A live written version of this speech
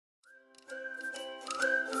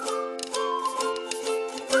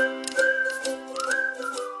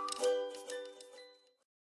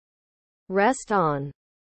rest on,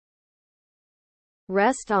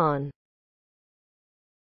 rest on.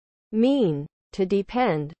 Mean, to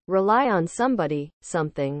depend, rely on somebody,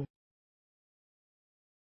 something.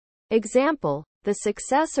 Example, the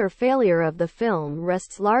success or failure of the film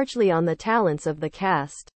rests largely on the talents of the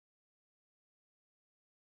cast.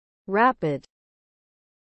 Rapid,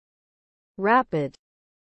 rapid.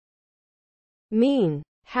 Mean,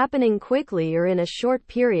 happening quickly or in a short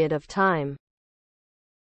period of time.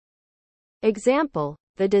 Example,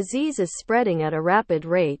 the disease is spreading at a rapid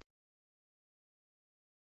rate.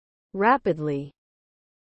 Rapidly,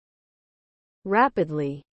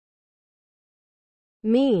 rapidly.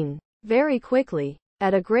 Mean, very quickly,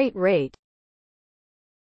 at a great rate.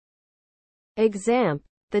 Example,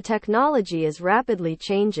 the technology is rapidly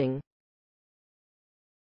changing.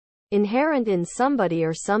 Inherent in somebody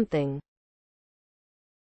or something.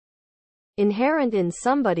 Inherent in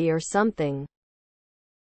somebody or something.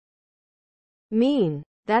 Mean,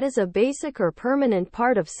 that is a basic or permanent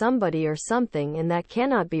part of somebody or something and that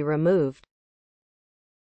cannot be removed.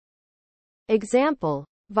 Example,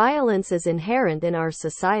 violence is inherent in our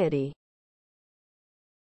society.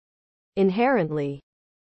 Inherently,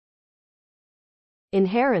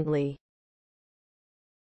 inherently.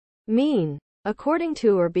 Mean, according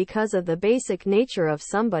to or because of the basic nature of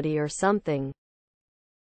somebody or something.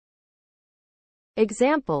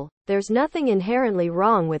 Example, there's nothing inherently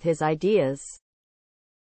wrong with his ideas.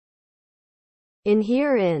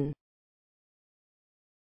 Inhere in,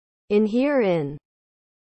 inhere in.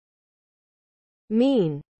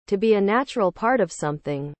 Mean, to be a natural part of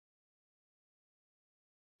something.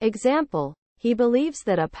 Example, he believes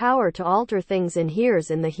that a power to alter things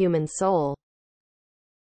inheres in the human soul.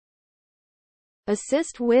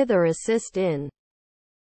 Assist with or assist in.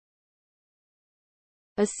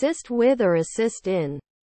 Assist with or assist in.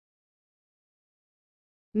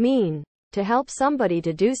 Mean, to help somebody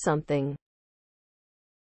to do something.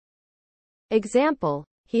 Example,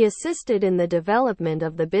 he assisted in the development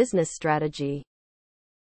of the business strategy.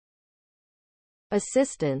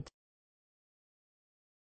 Assistant,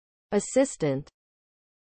 assistant.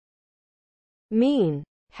 Mean,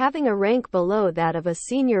 having a rank below that of a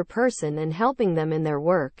senior person and helping them in their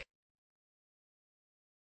work.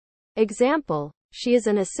 Example, she is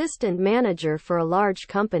an assistant manager for a large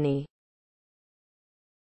company.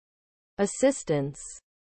 Assistance,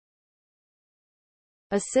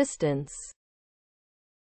 assistance.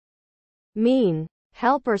 Mean,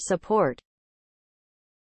 help or support.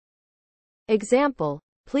 Example,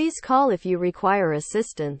 please call if you require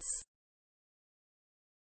assistance.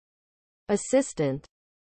 Assistant,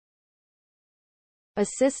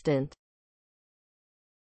 assistant.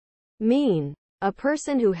 Mean, a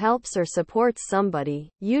person who helps or supports somebody,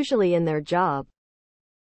 usually in their job.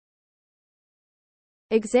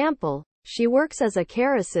 Example, she works as a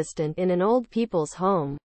care assistant in an old people's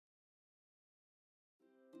home.